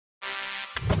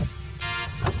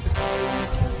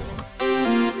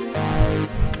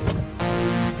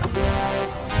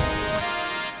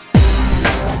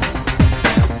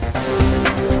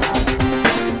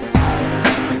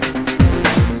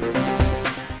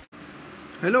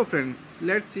Hello friends,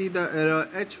 let's see the error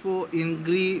H4 in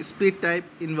Gree split type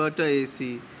inverter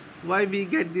AC. Why we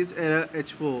get this error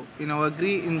H4 in our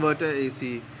Gree inverter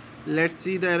AC? Let's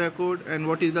see the error code and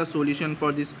what is the solution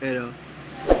for this error.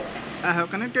 I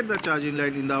have connected the charging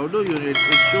light in the outdoor unit.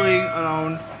 It's showing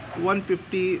around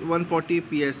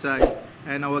 150-140 psi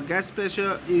and our gas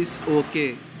pressure is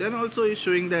okay. Then also is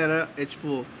showing the error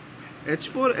H4.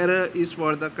 H4 error is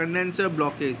for the condenser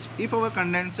blockage. If our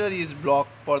condenser is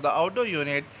blocked for the outdoor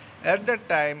unit, at that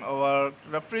time our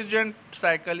refrigerant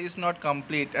cycle is not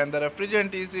complete and the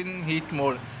refrigerant is in heat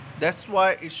mode. That's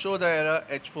why it shows the error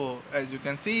H4. As you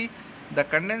can see, the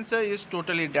condenser is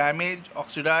totally damaged,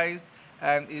 oxidized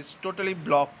and is totally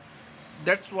blocked.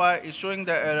 That's why it's showing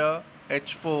the error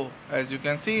H4. As you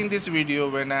can see in this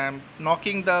video, when I am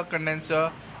knocking the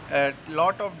condenser, a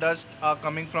lot of dust are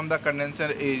coming from the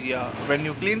condenser area. When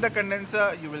you clean the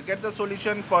condenser, you will get the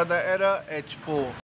solution for the error H4.